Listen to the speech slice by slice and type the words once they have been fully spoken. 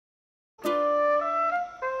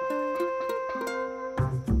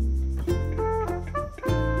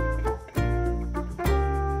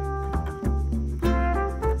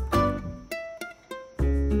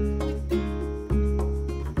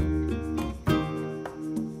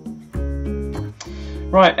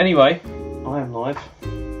Right, anyway, I am live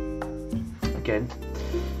again.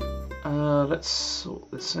 Let's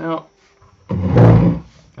sort this out.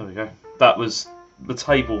 There we go. That was the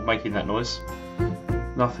table making that noise.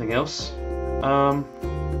 Nothing else.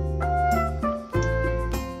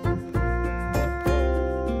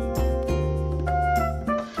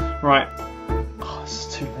 Right. Oh, this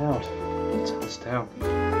is too loud. Turn this down.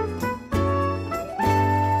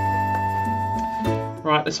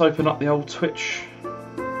 Right, let's open up the old Twitch.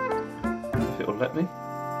 If it'll let me.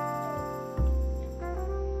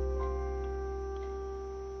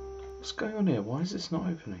 What's going on here? Why is this not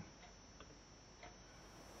opening?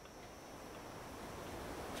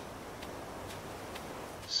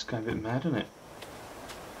 This is going a bit mad, isn't it?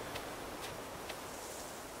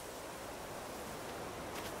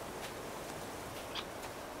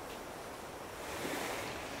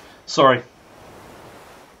 Sorry.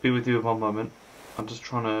 Be with you in one moment. I'm just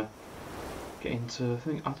trying to get into the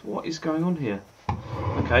thing. What is going on here?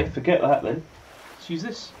 Okay, forget that then. Let's use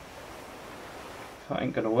this. That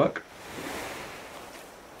ain't gonna work.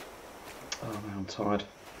 Oh man, I'm tired.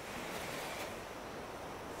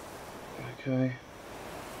 Okay.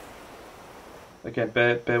 Again,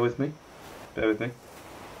 bear with me. Bear with me.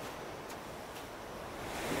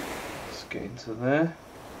 Let's get into there.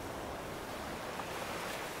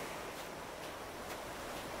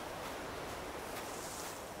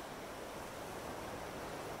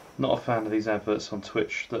 Not a fan of these adverts on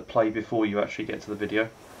Twitch that play before you actually get to the video.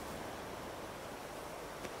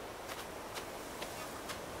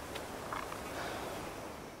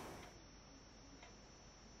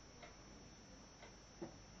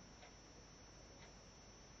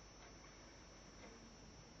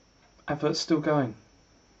 Advert's still going.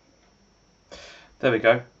 There we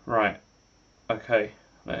go. Right. Okay.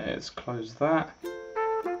 Let's close that.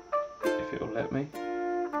 If it'll let me.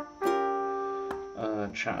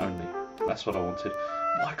 Chat only. That's what I wanted.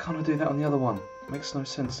 Why can't I do that on the other one? Makes no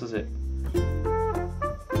sense, does it?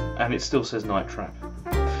 And it still says Night Trap.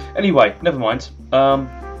 Anyway, never mind.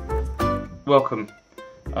 Welcome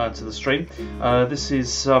to the stream. This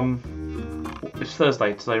is it's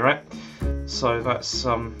Thursday today, right? So that's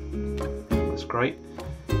great.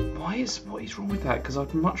 What is wrong with that? Because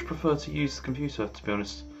I'd much prefer to use the computer, to be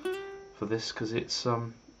honest, for this, because it's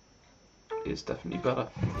definitely better.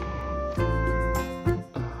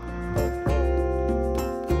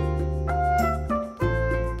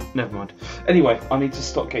 Never mind. Anyway, I need to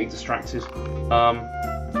stop getting distracted.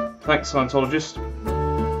 Thanks, Scientologist.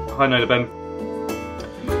 Hi, Noda Ben.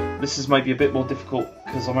 This is maybe a bit more difficult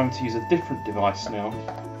because I'm having to use a different device now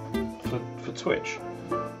for Twitch,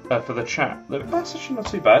 for the chat. That's actually not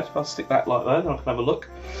too bad. If I stick that like that, then I can have a look.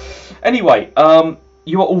 Anyway,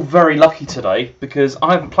 you are all very lucky today because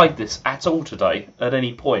I haven't played this at all today at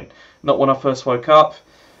any point. Not when I first woke up,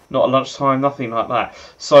 not at lunchtime, nothing like that.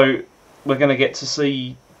 So we're going to get to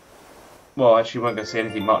see. Well, actually, we won't go see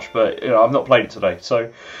anything much, but you know, I've not played it today,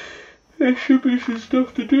 so there should be some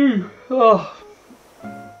stuff to do. Oh,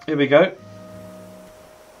 here we go.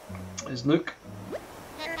 There's Nook.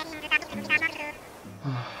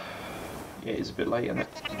 Yeah, it is a bit late, isn't it?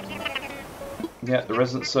 Yeah, the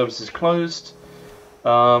resident service is closed.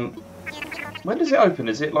 When does it open?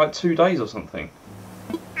 Is it like 2 days or something?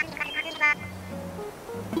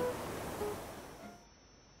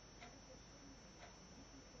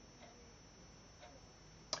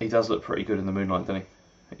 He does look pretty good in the moonlight, doesn't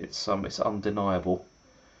he? It's undeniable.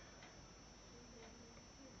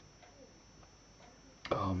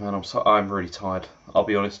 Oh man, I'm really tired. I'll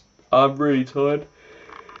be honest. I'm really tired.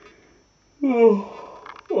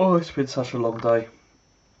 Oh, it's been such a long day.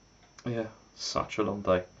 Yeah, such a long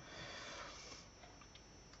day.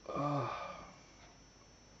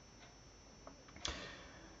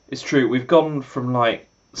 It's true. We've gone from like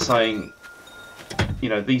saying, you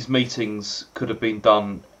know, these meetings could have been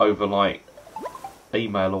done over like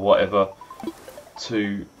email or whatever,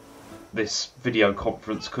 to this video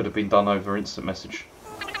conference could have been done over instant message,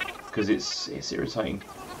 because it's irritating.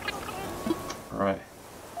 Right.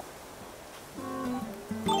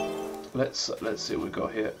 Let's see what we've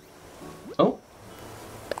got here. Oh.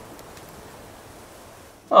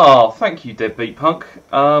 Oh, thank you, Deadbeat Punk.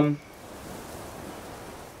 Yeah,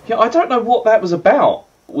 I don't know what that was about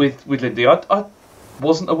with Lindy. I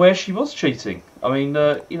wasn't aware she was cheating. I mean,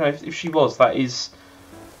 you know, if she was, that's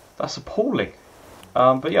appalling.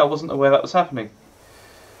 But yeah, I wasn't aware that was happening.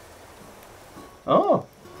 Oh,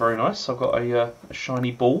 very nice. I've got a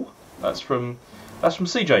shiny ball. That's from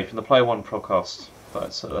CJ from the Player One podcast.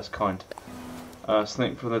 That's kind.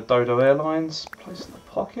 Something from the Dodo Airlines. Place in the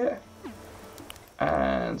pocket.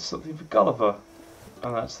 And something for Gulliver.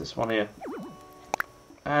 And that's this one here.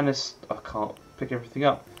 And it's, I can't pick everything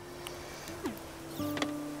up.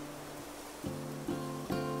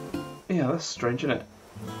 Yeah, that's strange, isn't it?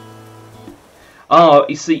 Ah,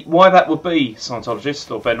 you see, why that would be,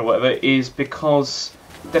 Scientologist, or Ben, or whatever, is because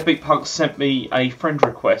Deadbeat Punk sent me a friend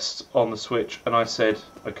request on the Switch, and I said,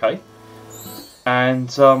 okay. And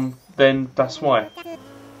then that's why.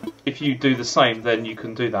 If you do the same, then you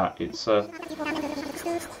can do that. It's Why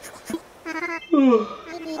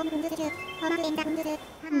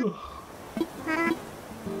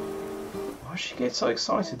does she get so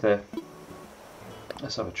excited there?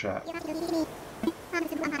 Let's have a chat.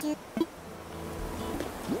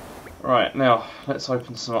 Right, now let's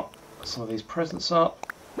open some of these presents up.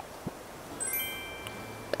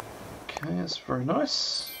 Okay, that's very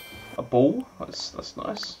nice. A ball, that's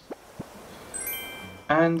nice.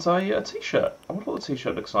 And a t-shirt. I wonder what the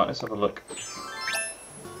t-shirt looks like. Let's have a look.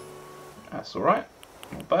 That's alright.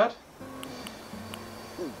 Not bad.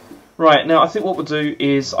 Right, now I think what we'll do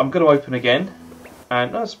is I'm going to open again.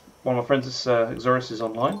 And that's one of my friends, Xorus, is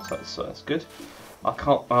online, so that's good. I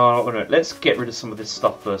can't... wait a minute. Let's get rid of some of this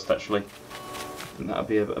stuff first, actually. And that would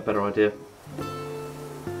be a better idea.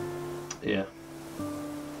 Yeah.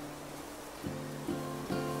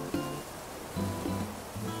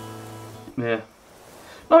 Yeah.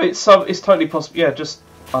 No, it's totally possible. Yeah, just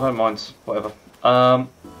I don't mind. Whatever.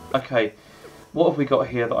 Okay. What have we got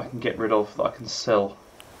here that I can get rid of, that I can sell?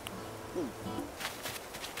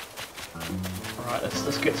 Alright,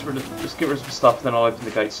 let's get rid of some stuff, then I'll open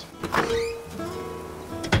the gates.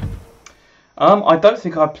 I don't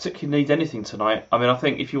think I particularly need anything tonight. I mean, I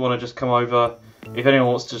think if you want to just come over, if anyone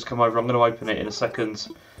wants to just come over, I'm going to open it in a second.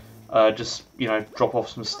 Just, you know, drop off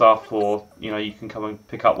some stuff, or, you know, you can come and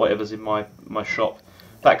pick up whatever's in my shop.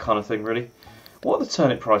 That kind of thing, really. What are the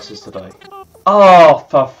turnip prices today?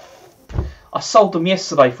 Oh, I sold them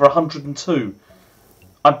yesterday for 102.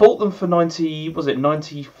 I bought them for 90, was it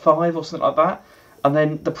 95 or something like that? And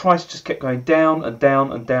then the price just kept going down and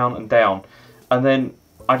down and down and down. And then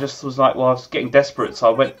I just was like, well, I was getting desperate,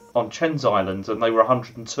 so I went on Chen's Island and they were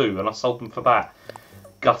 102 and I sold them for that.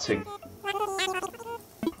 Gutting.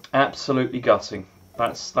 Absolutely gutting.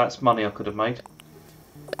 That's money I could have made.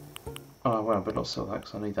 Oh, well, but not sell that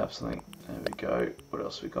because I need that for something. There we go. What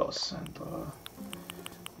else we got? Sandler.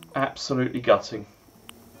 Absolutely gutting.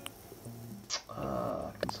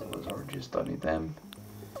 I can sell those oranges, don't need them.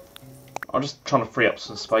 I'm just trying to free up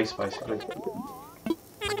some space, basically.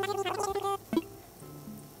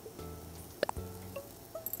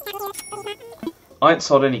 I ain't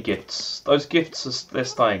sold any gifts. Those gifts, they're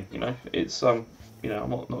staying, you know. It's, you know, I'm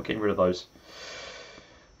not getting rid of those.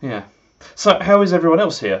 Yeah. So, how is everyone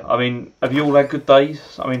else here? I mean, have you all had good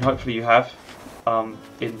days? I mean, hopefully you have,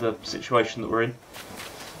 in the situation that we're in.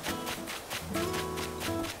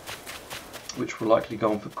 Which will likely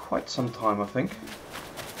go on for quite some time, I think.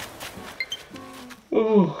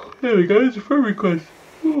 Oh, here we go, it's a friend request.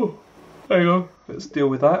 Oh, hang on, let's deal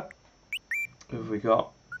with that. Who have we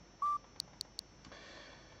got?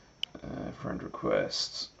 Friend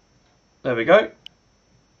requests. There we go.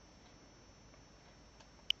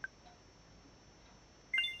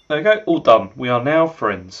 There we go, all done. We are now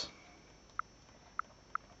friends.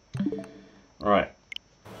 Right.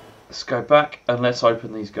 Let's go back and let's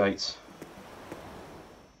open these gates.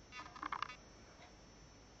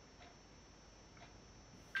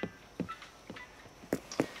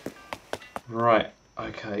 Right,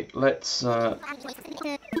 okay, let's right,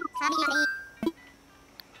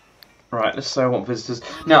 let's say I want visitors.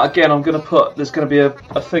 Now again, I'm gonna put, there's gonna be a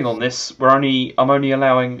thing on this. I'm only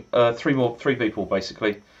allowing three people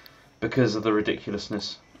basically, because of the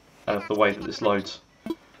ridiculousness of the way that this loads.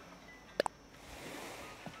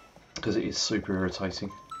 Because it is super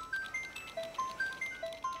irritating.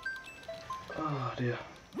 Oh dear.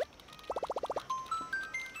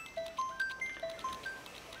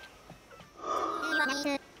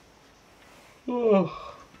 Oh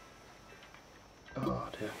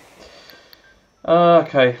dear.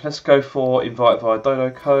 Okay, let's go for invite via dodo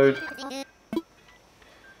code.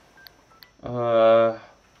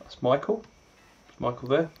 That's Michael. Is Michael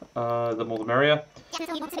there? The more the merrier.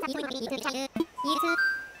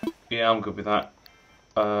 Yeah, I'm good with that.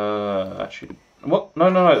 Actually, what? No,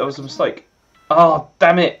 that was a mistake. Oh,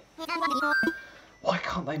 damn it! Why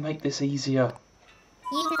can't they make this easier?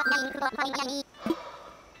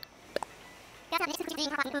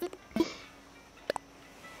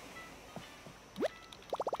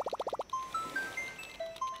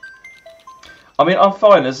 I mean, I'm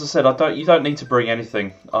fine. As I said, you don't need to bring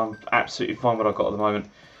anything. I'm absolutely fine with what I've got at the moment,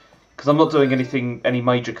 because I'm not doing any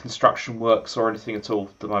major construction works or anything at all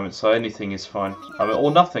at the moment. So anything is fine. I mean, or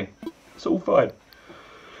nothing. It's all fine.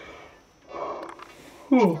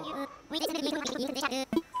 I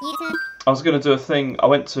was going to do a thing. I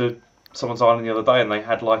went to someone's island the other day, and they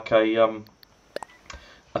had like a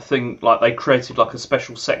thing, like they created like a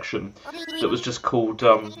special section that was just called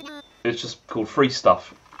it's just called free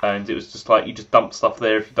stuff, and it was just like you just dump stuff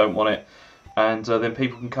there if you don't want it, and then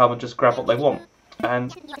people can come and just grab what they want.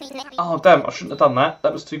 And oh damn, I shouldn't have done that.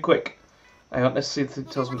 That was too quick. Hang on, let's see if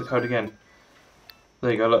it tells me the code again.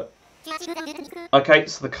 There you go, look. Okay,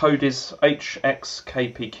 so the code is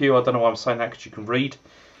HXKPQ. I don't know why I'm saying that, because you can read.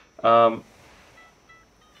 Right,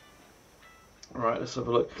 let's have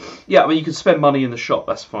a look. Yeah, I mean, you can spend money in the shop,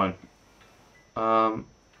 that's fine. HXKPQ.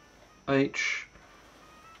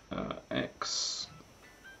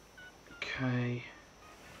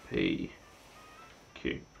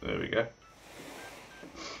 There we go.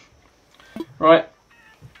 Right.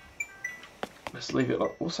 Let's leave it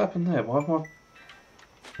like... What's happened there? Why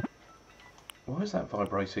is that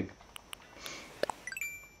vibrating?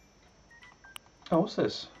 Oh, what's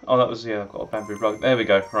this? Oh, that was, yeah, I've got a bamboo rug. There we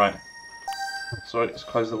go, right. Sorry, let's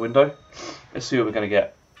close the window. Let's see what we're going to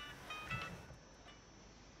get.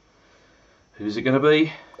 Who's it going to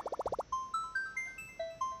be?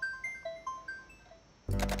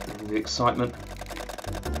 The excitement.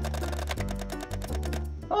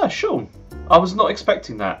 Ah, Sean. I was not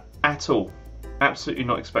expecting that at all. Absolutely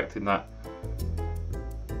not expecting that.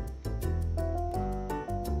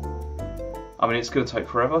 I mean, it's going to take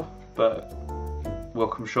forever, but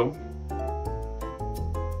welcome, Sean.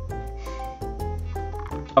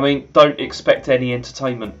 I mean, don't expect any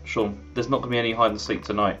entertainment, Sean. There's not going to be any hide and seek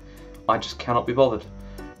tonight. I just cannot be bothered.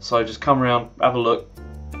 So just come around, have a look,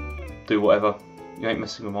 do whatever. You ain't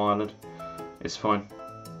messing with my island. It's fine.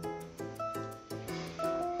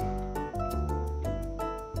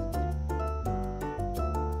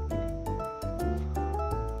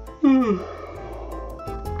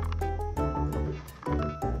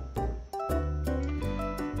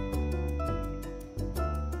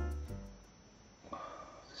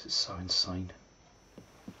 This is so insane.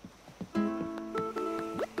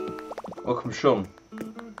 Welcome, Sean.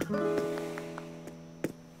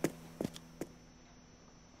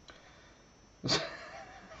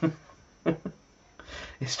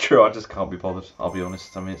 It's true, I just can't be bothered, I'll be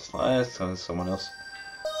honest. I mean, it's like, it's someone else.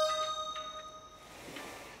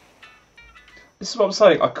 This is what I'm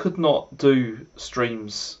saying, I could not do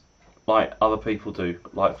streams like other people do,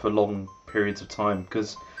 like for long periods of time,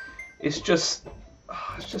 because it's just a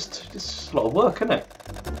lot of work, isn't it?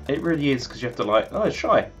 It really is, because you have to like, oh, it's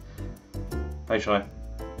Shy. Hey, Shy.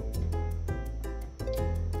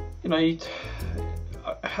 You know,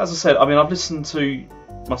 as I said, I mean, I've listened to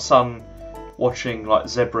my son watching like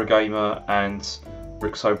Zebra Gamer and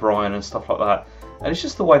Rix O'Brien and stuff like that, and it's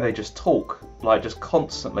just the way they just talk, like just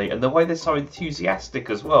constantly, and the way they're so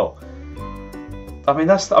enthusiastic as well. I mean,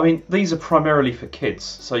 these are primarily for kids,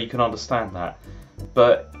 so you can understand that,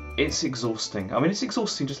 but it's exhausting. I mean, it's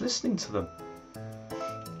exhausting just listening to them.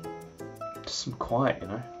 Just some quiet, you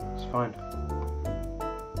know, it's fine.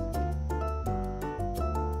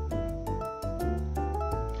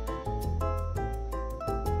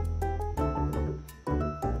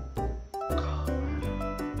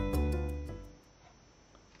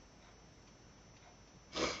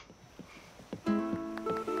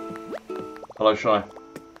 Hello, Shy.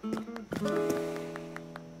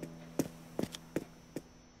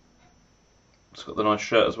 It's got the nice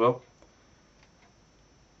shirt as well.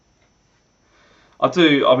 I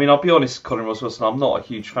mean, I'll be honest, Colin Ross Wilson, I'm not a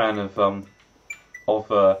huge fan of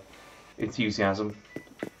enthusiasm.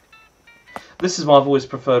 This is why I've always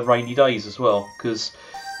preferred rainy days as well, because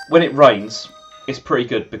when it rains, it's pretty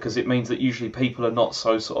good, because it means that usually people are not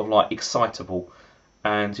so sort of like excitable,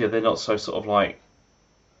 and yeah, they're not so sort of like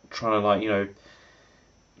trying to like, you know,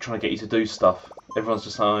 trying to get you to do stuff. Everyone's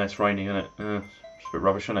just like, oh, it's raining, isn't it? It's a bit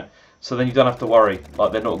rubbish, isn't it? So then you don't have to worry.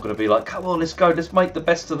 Like, they're not going to be like, come on, let's go, let's make the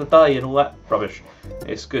best of the day and all that rubbish.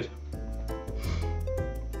 It's good.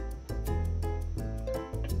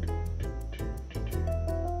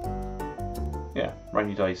 Yeah,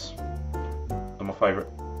 rainy days are my favourite.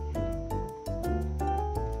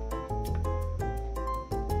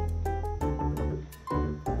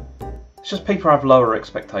 It's just people have lower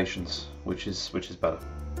expectations, which is better.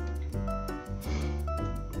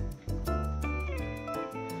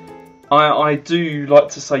 I do like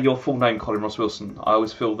to say your full name, Colin Ross Wilson. I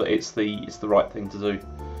always feel that it's the right thing to do.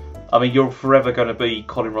 I mean, you're forever going to be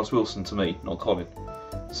Colin Ross Wilson to me, not Colin.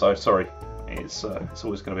 So sorry, it's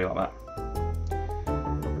always going to be like that.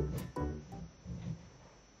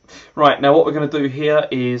 Right, now what we're going to do here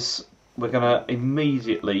is we're going to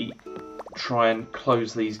immediately try and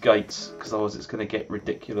close these gates, because otherwise it's going to get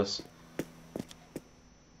ridiculous.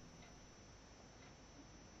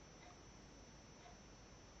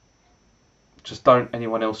 Just don't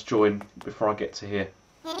anyone else join before I get to here.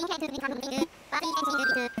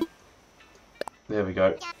 There we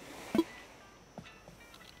go.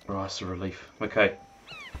 Right, it's a relief. Okay.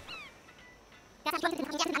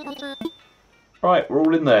 Right, we're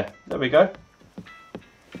all in there. There we go.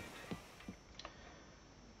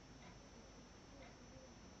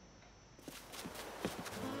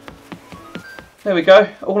 There we go.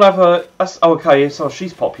 All have a... oh, okay, so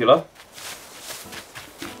she's popular.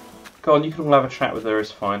 Go on, you can all have a chat with her,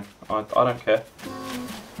 it's fine. I don't care.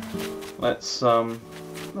 Let's, what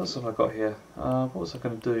else have I got here? What was I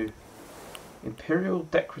going to do? Imperial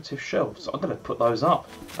decorative shelves. I'm going to put those up.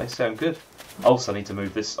 They sound good. I also need to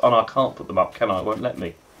move this. Oh no, I can't put them up, can I? It won't let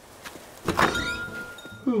me.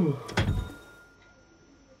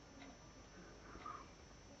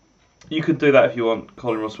 You can do that if you want,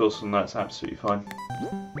 Colin Ross Wilson. That's absolutely fine.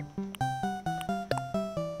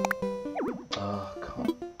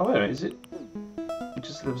 Can't. Oh wait a minute, is it? It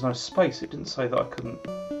just there was no space. It didn't say that I couldn't.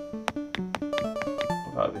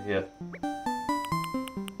 What about over here?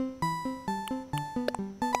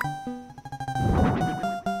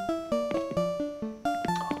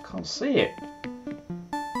 Oh, I can't see it.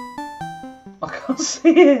 I can't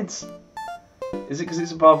see it. Is it because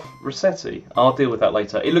it's above Rossetti? I'll deal with that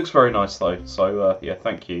later. It looks very nice though, so yeah,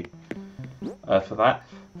 thank you for that.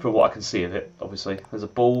 For what I can see of it, obviously. There's a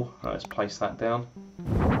ball. Let's place that down.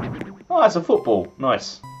 Oh, it's a football.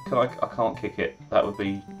 Nice. I can't kick it. That would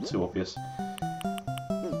be too obvious.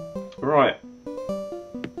 Right.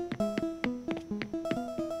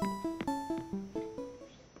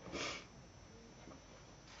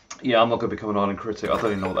 Yeah, I'm not going to become an island critic. I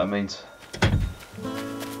don't even know what that means.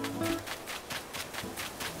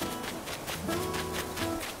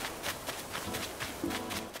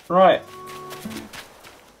 Right.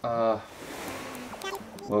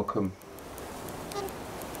 Welcome.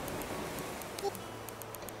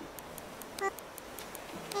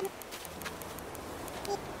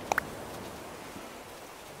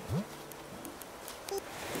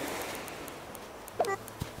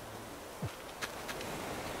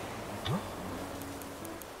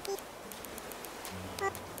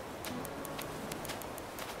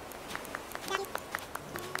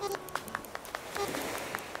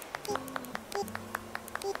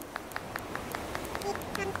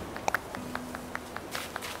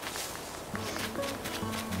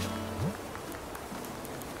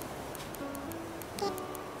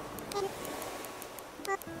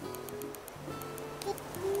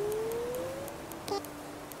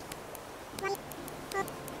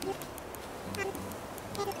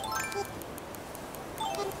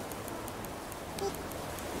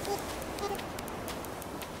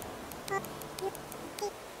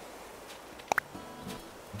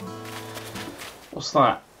 What's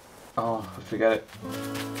that? Oh, I forget it.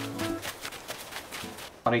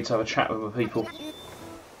 I need to have a chat with my people.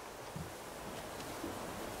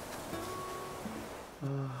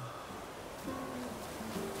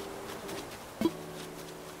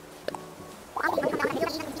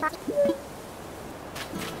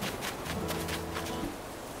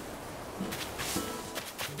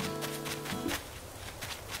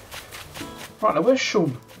 Right, now where's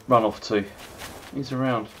Sean run off to? He's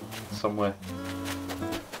around somewhere.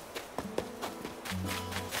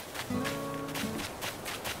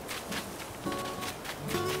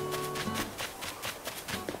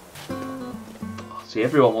 See,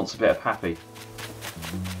 everyone wants a bit of Pappy.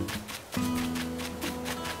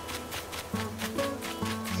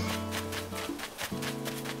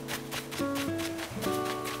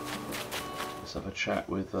 Let's have a chat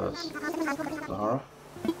with Zara.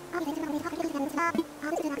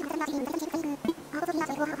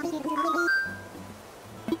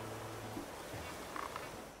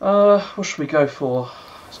 What should we go for?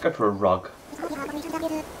 Let's go for a rug. Let's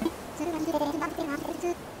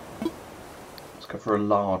go for a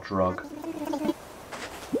large rug.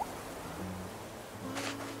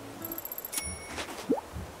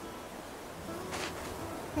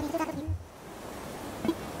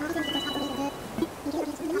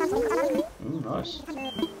 Nice.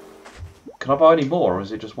 Can I buy any more, or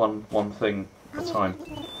is it just one thing at a time?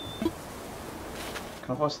 Can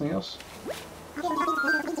I buy something else?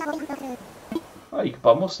 Oh, you can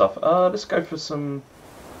buy more stuff. Let's go for some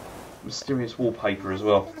mysterious wallpaper as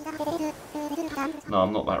well. No,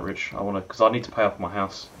 I'm not that rich. I want to, because I need to pay off my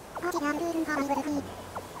house.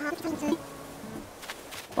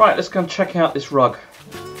 Right, let's go and check out this rug.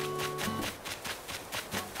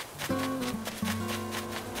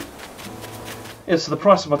 Yeah, so the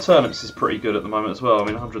price of my turnips is pretty good at the moment as well. I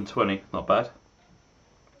mean, 120, not bad.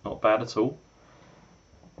 Not bad at all.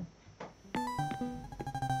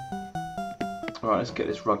 Right, let's get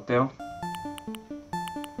this rug down.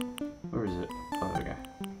 Where is it? Oh, there we go.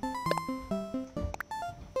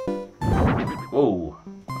 Whoa,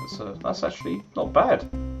 that's actually not bad.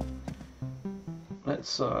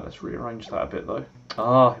 Let's rearrange that a bit though.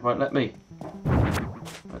 Ah, it won't let me.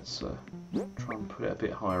 Let's try and put it a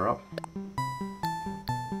bit higher up.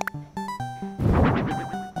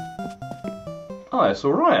 Oh, it's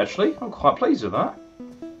all right actually. I'm quite pleased with that.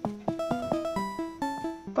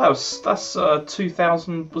 That's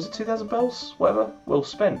 2,000. Was it 2,000 bells? Whatever. Well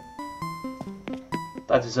spent.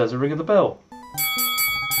 That deserves a ring of the bell.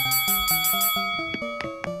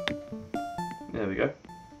 There we go.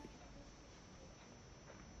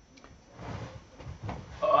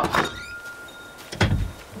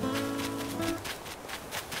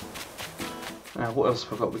 Now, what else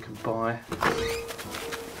have I got we can buy?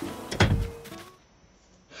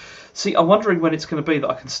 See, I'm wondering when it's going to be that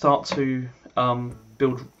I can start to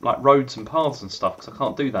build like roads and paths and stuff, because I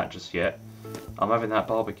can't do that just yet. I'm having that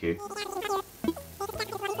barbecue.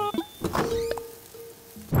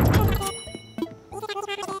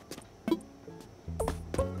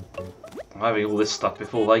 I'm having all this stuff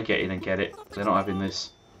before they get in and get it. They're not having this.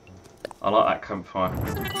 I like that campfire.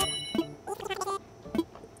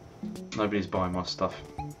 Nobody's buying my stuff.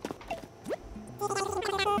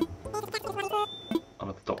 I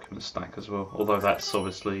love the document stack as well, although that's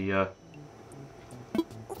obviously yeah.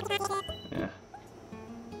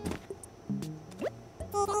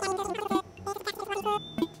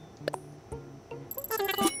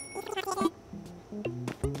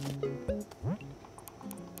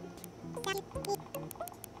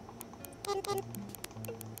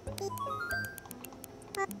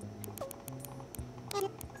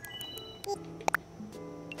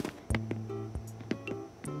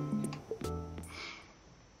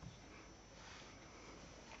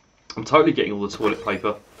 I'm totally getting all the toilet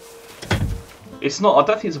paper. It's not. I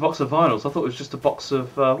don't think it's a box of vinyls. I thought it was just a box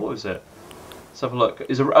of what was it? Let's have a look. It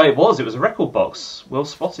was a record box. Well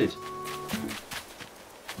spotted.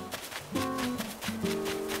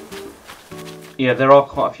 Yeah, there are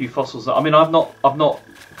quite a few fossils. I mean, I've not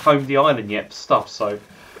combed the island yet for stuff, so.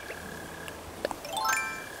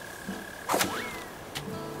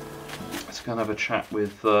 Let's go and have a chat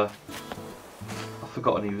with. I've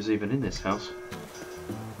forgotten he was even in this house.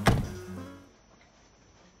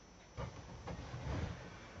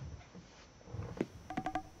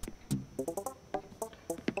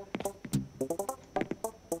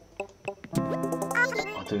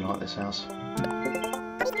 I do like this house.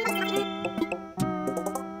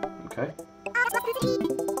 Okay.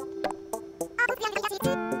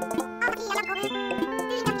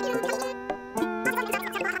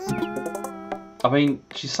 I mean,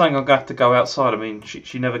 she's saying I'm going to have to go outside. I mean,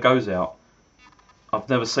 she never goes out. I've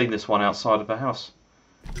never seen this one outside of the house.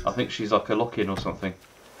 I think she's like a lock-in or something.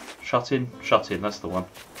 Shut in, that's the one.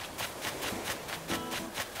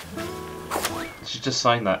 She's just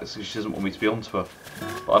saying that because she doesn't want me to be onto her.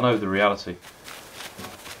 But I know the reality.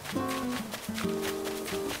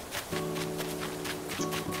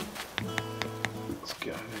 Let's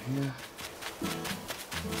get over here.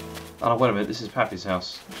 Oh, no, wait a minute, this is Pappy's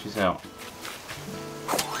house. She's out.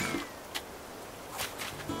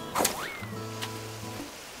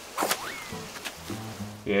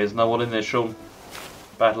 Yeah, there's no one in there, Sean.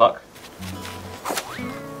 Bad luck.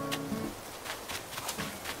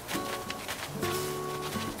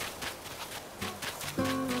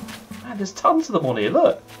 Man, there's tons of them on here,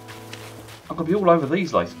 look. I'm going to be all over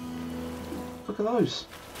these later. Look at those.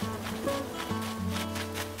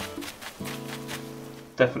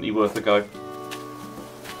 Definitely worth a go.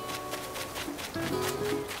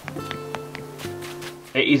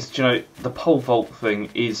 It is, do you know, the pole vault thing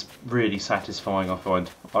is really satisfying, I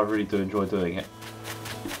find. I really do enjoy doing it.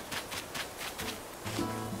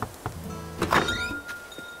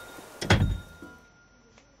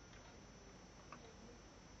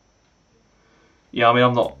 Yeah, I mean,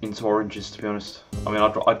 I'm not into oranges, to be honest. I mean,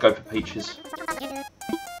 I'd go for peaches.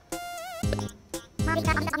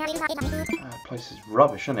 The place is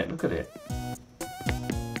rubbish, isn't it? Look at it.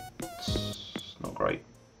 It's not great.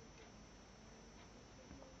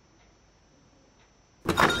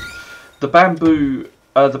 The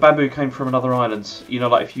bamboo came from another island. You know,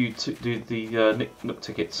 like if you do the Nook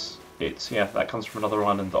tickets, that comes from another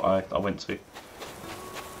island that I went to.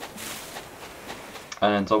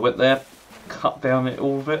 And I went there, cut down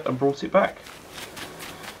all of it, and brought it back,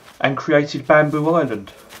 and created Bamboo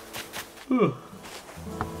Island. Ugh.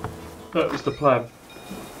 That was the plan.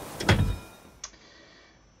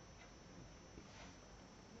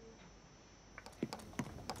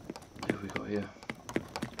 What have we got here?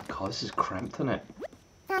 God, this is cramped, isn't it?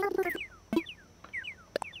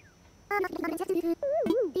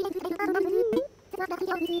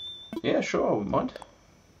 Yeah, sure, I wouldn't mind.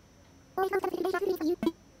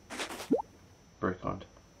 Very kind.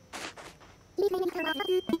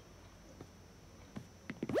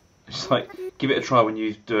 It's like, give it a try when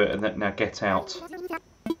you do it and then now get out.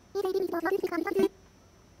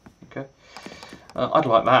 Okay. I'd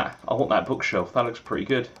like that. I want that bookshelf. That looks pretty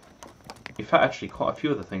good. In fact, actually, quite a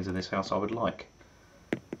few of the things in this house I would like.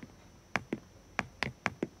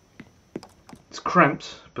 It's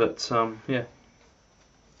cramped, but yeah.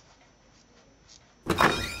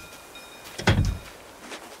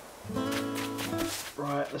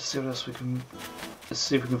 Right, let's see what else we can. Let's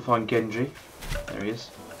see if we can find Genji. There he is.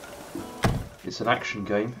 It's an action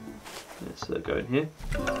game. Let's go in here.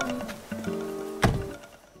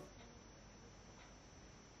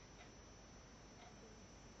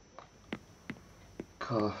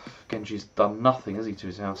 God, Genji's done nothing, has he, to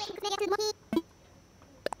his house?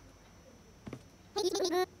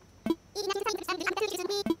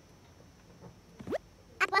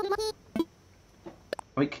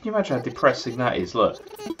 I mean, can you imagine how depressing that is? Look,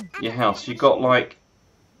 your house, you've got like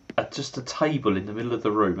just a table in the middle of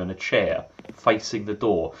the room and a chair facing the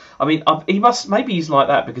door. I mean, maybe he's like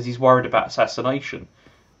that because he's worried about assassination,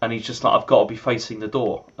 and he's just like, I've got to be facing the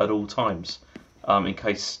door at all times, in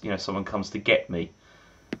case someone comes to get me.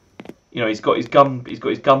 He's got his gun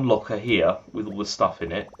locker here with all the stuff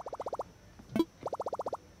in it.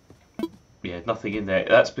 Yeah, nothing in there.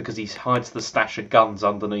 That's because he hides the stash of guns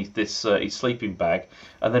underneath this his sleeping bag,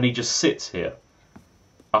 and then he just sits here.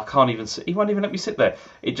 I can't even sit. He won't even let me sit there.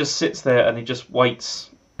 It just sits there and he just waits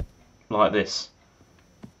like this,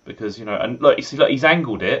 because and look, you see, look, he's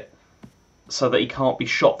angled it so that he can't be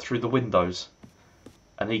shot through the windows,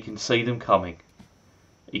 and he can see them coming.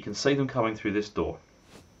 He can see them coming through this door.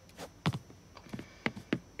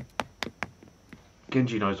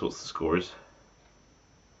 Genji knows what the score is.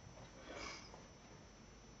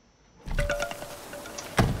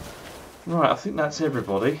 Right, I think that's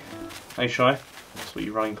everybody. Hey, Shy, that's what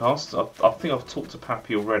you're running past. I think I've talked to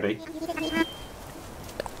Pappy already.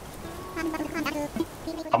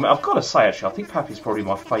 I mean, I've got to say, actually, I think Pappy's probably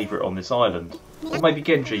my favourite on this island, or maybe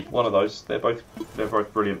Genji, one of those. They're both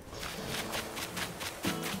brilliant.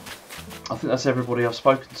 I think that's everybody I've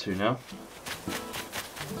spoken to now. I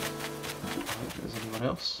don't think there's anyone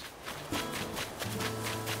else.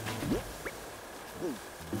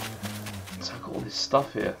 So I've got all this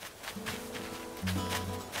stuff here.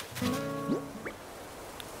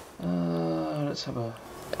 Let's have a.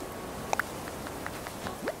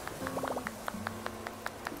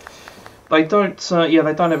 They don't. Yeah,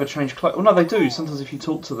 they don't ever change clothes. Well, no, they do. Sometimes if you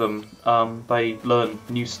talk to them, they learn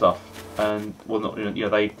new stuff, and well, not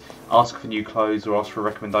they ask for new clothes or ask for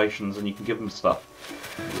recommendations, and you can give them stuff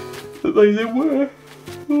that they then wear.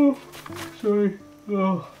 Oh, sorry.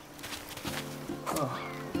 Oh. Oh.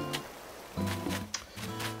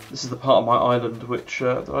 This is the part of my island which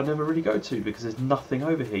that I never really go to because there's nothing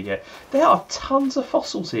over here yet. There are tons of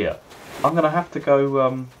fossils here. I'm going to have to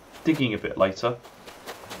go digging a bit later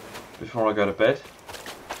before I go to bed.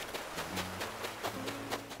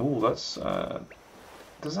 Oh, that's...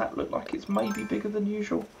 does that look like it's maybe bigger than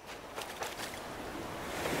usual?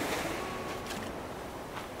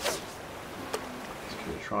 Let's give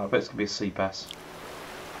it a try. I bet it's going to be a sea bass.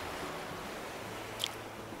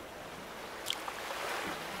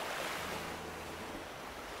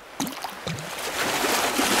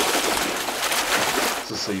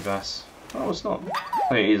 Sea bass. Oh, it's not.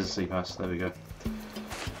 Oh, it is a sea bass. There we go.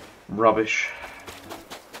 Rubbish.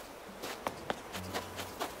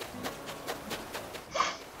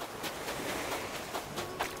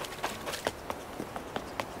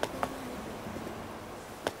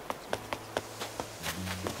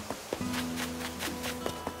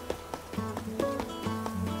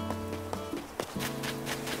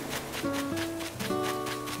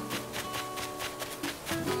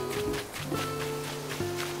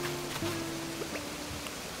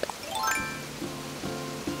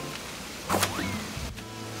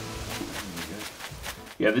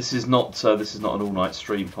 Yeah, this is not an all-night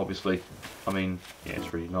stream, obviously. I mean, yeah,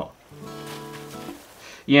 it's really not.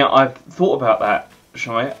 Yeah, I've thought about that,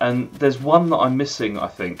 Shy, and there's one that I'm missing, I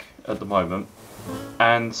think, at the moment,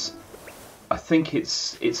 and I think it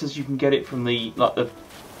says you can get it from the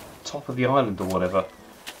top of the island or whatever,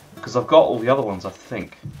 because I've got all the other ones. I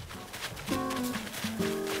think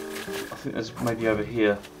there's maybe over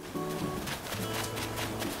here.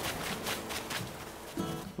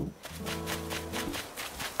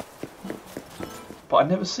 But I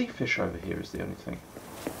never see fish over here is the only thing.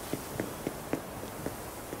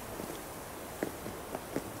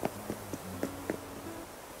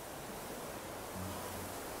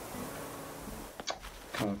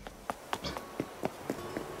 Oh.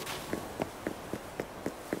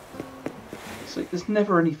 See, there's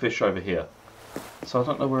never any fish over here, so I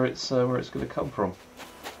don't know where it's going to come from.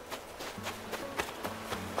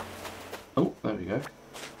 Oh, there we go.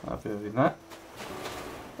 I'll be with that.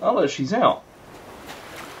 Oh look, she's out,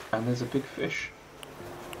 and there's a big fish,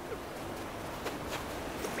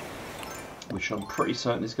 which I'm pretty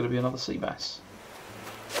certain is going to be another sea bass.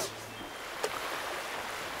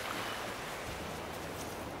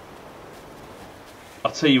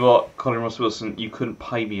 I'll tell you what, Colin Ross Wilson, you couldn't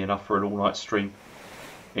pay me enough for an all-night stream.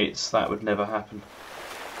 That would never happen.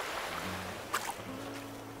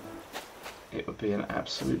 It would be an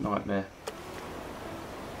absolute nightmare.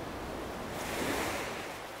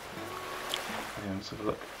 Yeah, let's have a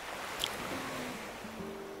look.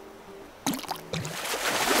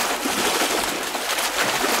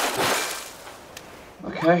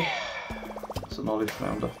 Okay, it's an olive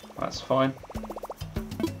flounder. That's fine.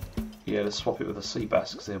 Yeah, let's swap it with a sea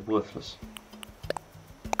bass because they're worthless.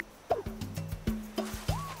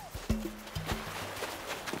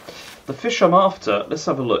 The fish I'm after, let's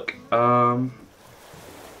have a look.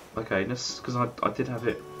 Okay, because I did have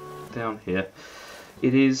it down here.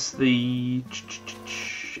 It is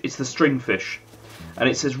it's the string fish, and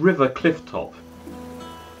it says River Cliff Top,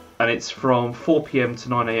 and it's from 4 PM to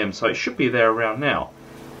 9 AM, so it should be there around now.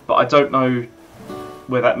 But I don't know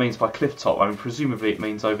where that means by cliff top. I mean, presumably it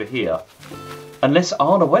means over here. Unless,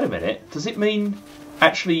 oh no, wait a minute. Does it mean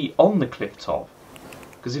actually on the cliff top?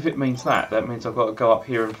 Because if it means that means I've got to go up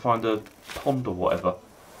here and find a pond or whatever.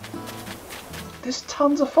 There's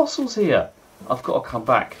tons of fossils here. I've got to come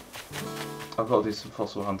back. I've got to do some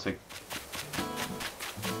fossil hunting.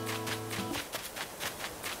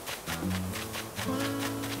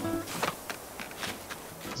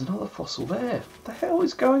 There's another fossil there. What the hell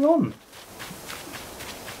is going on?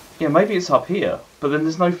 Yeah, maybe it's up here, but then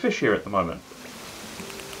there's no fish here at the moment.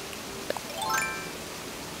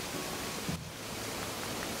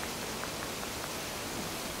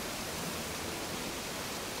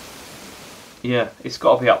 Yeah, it's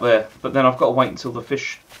got to be up there, but then I've got to wait until the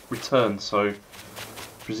fish return, so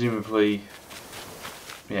presumably,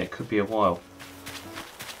 yeah, it could be a while.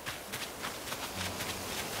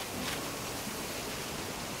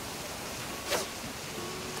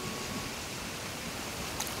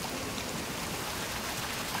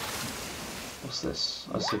 What's this?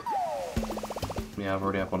 I see. Yeah, I've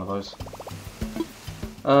already had one of those.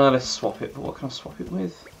 Let's swap it, but what can I swap it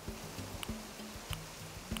with?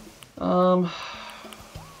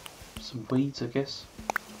 Some weeds, I guess.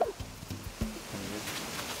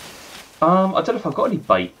 I don't know if I've got any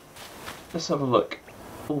bait. Let's have a look.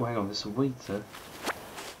 Oh, hang on, there's some weeds there.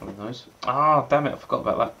 One of those. Ah, damn it, I forgot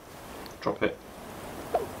about that. Drop it.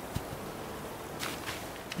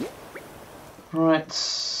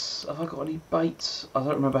 Right, have I got any bait? I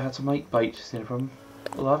don't remember how to make bait, is the only problem.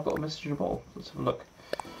 Well, I've got a message in a bottle. Let's have a look.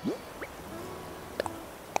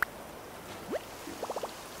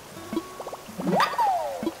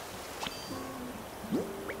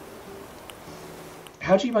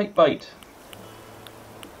 How do you make bait?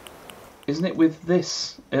 Isn't it with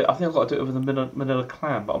this? I think I've got to do it with a manila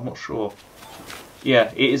clam, but I'm not sure.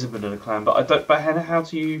 Yeah, it is a manila clam, but I don't. But how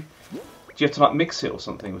do you? Do you have to like mix it or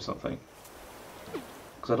something with something?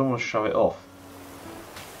 Because I don't want to show it off.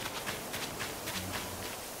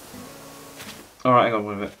 All right, hang on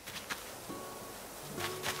a minute.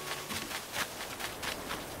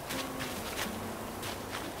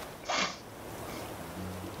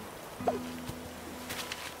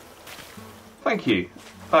 Thank you.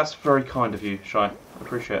 That's very kind of you, Shy. I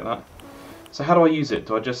appreciate that. So how do I use it?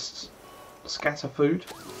 Do I just scatter food?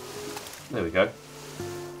 There we go.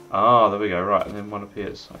 Ah, there we go. Right, and then one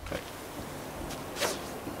appears. Okay.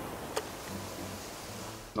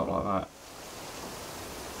 Not like that.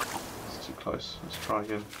 It's too close. Let's try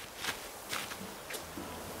again.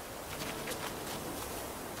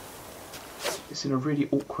 It's in a really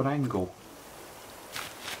awkward angle.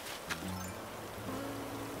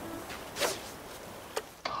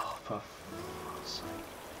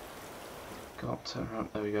 Go up, turn around,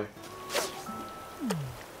 there we go.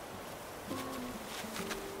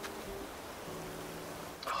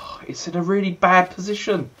 Oh, it's in a really bad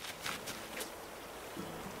position.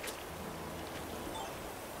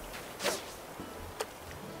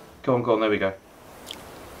 Go on, there we go.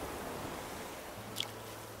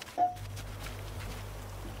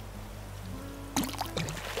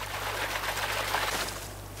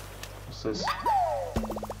 What's this?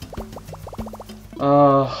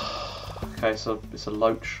 Okay, so it's a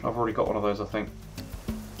loach. I've already got one of those, I think.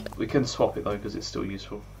 We can swap it though, because it's still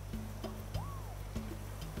useful.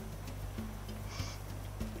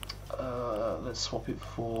 let's swap it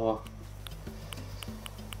for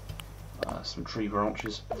some tree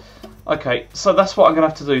branches. Okay, so that's what I'm going to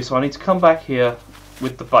have to do. So I need to come back here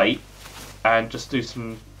with the bait and just do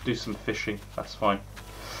some fishing. That's fine.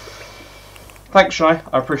 Thanks, Shy.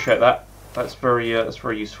 I appreciate that. That's very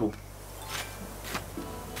useful.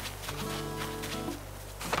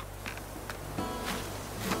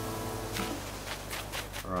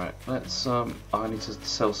 Right, let's I need to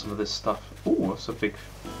sell some of this stuff. Oh, that's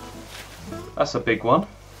a big one.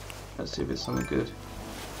 Let's see if it's something good.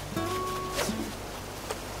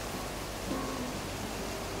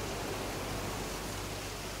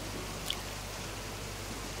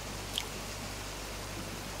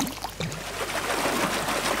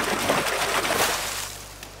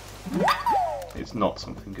 It's not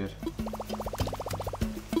something good.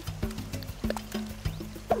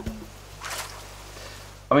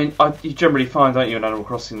 I mean, you generally find, don't you, in Animal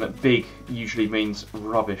Crossing, that big usually means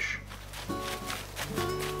rubbish.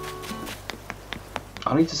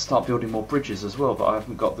 I need to start building more bridges as well, but I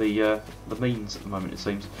haven't got the means at the moment, it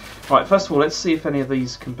seems. Right, first of all, let's see if any of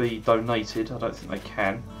these can be donated. I don't think they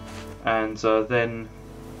can. And then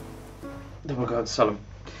we'll go and sell them.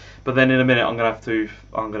 But then in a minute, I'm going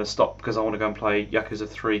to stop because I want to go and play Yakuza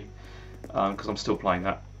 3 because I'm still playing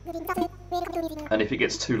that. And if it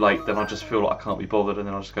gets too late, then I just feel like I can't be bothered, and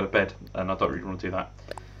then I'll just go to bed, and I don't really want to do that.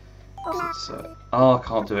 So, oh, I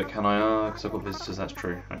can't do it, can I? Because I've got visitors, that's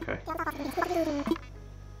true. Okay.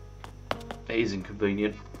 It is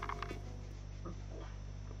inconvenient.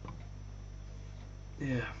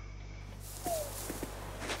 Yeah.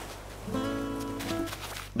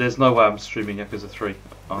 There's no way I'm streaming Yakuza 3.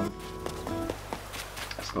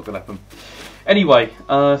 That's not going to happen. Anyway,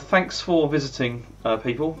 thanks for visiting,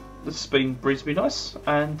 people. This has been reasonably nice,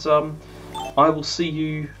 and I will see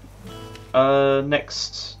you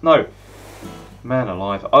next... No, man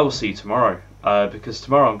alive, I will see you tomorrow, because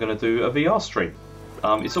tomorrow I'm going to do a VR stream.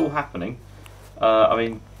 It's all happening. I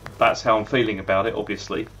mean, that's how I'm feeling about it,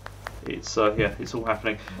 obviously. It's yeah, it's all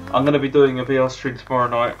happening. I'm going to be doing a VR stream tomorrow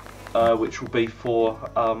night, which will be for...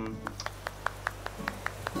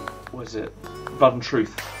 what is it? Blood and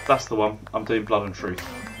Truth. That's the one. I'm doing Blood and Truth.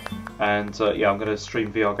 And yeah, I'm going to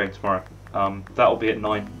stream VR game tomorrow. That'll be at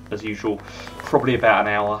 9 as usual. Probably about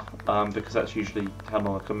an hour, because that's usually how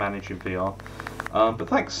long I can manage in VR. But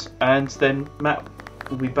thanks. And then Matt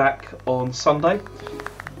will be back on Sunday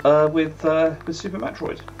with Super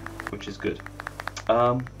Metroid, which is good.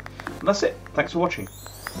 And that's it. Thanks for watching.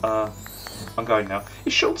 I'm going now.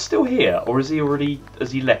 Is Sean still here, or has he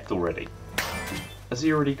left already? Has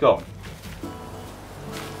he already gone?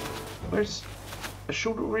 Has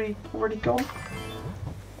Sean already gone?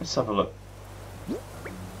 Let's have a look.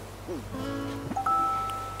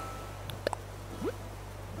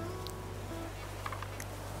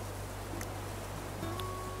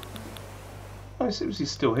 Oh, it seems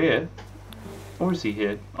he's still here. Or is he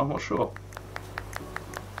here? I'm not sure.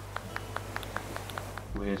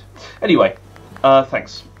 Weird. Anyway,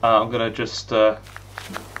 thanks. I'm gonna just I'm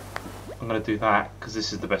gonna do that because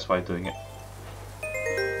this is the best way of doing it.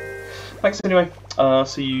 Thanks anyway.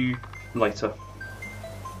 See you later.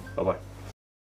 Bye bye.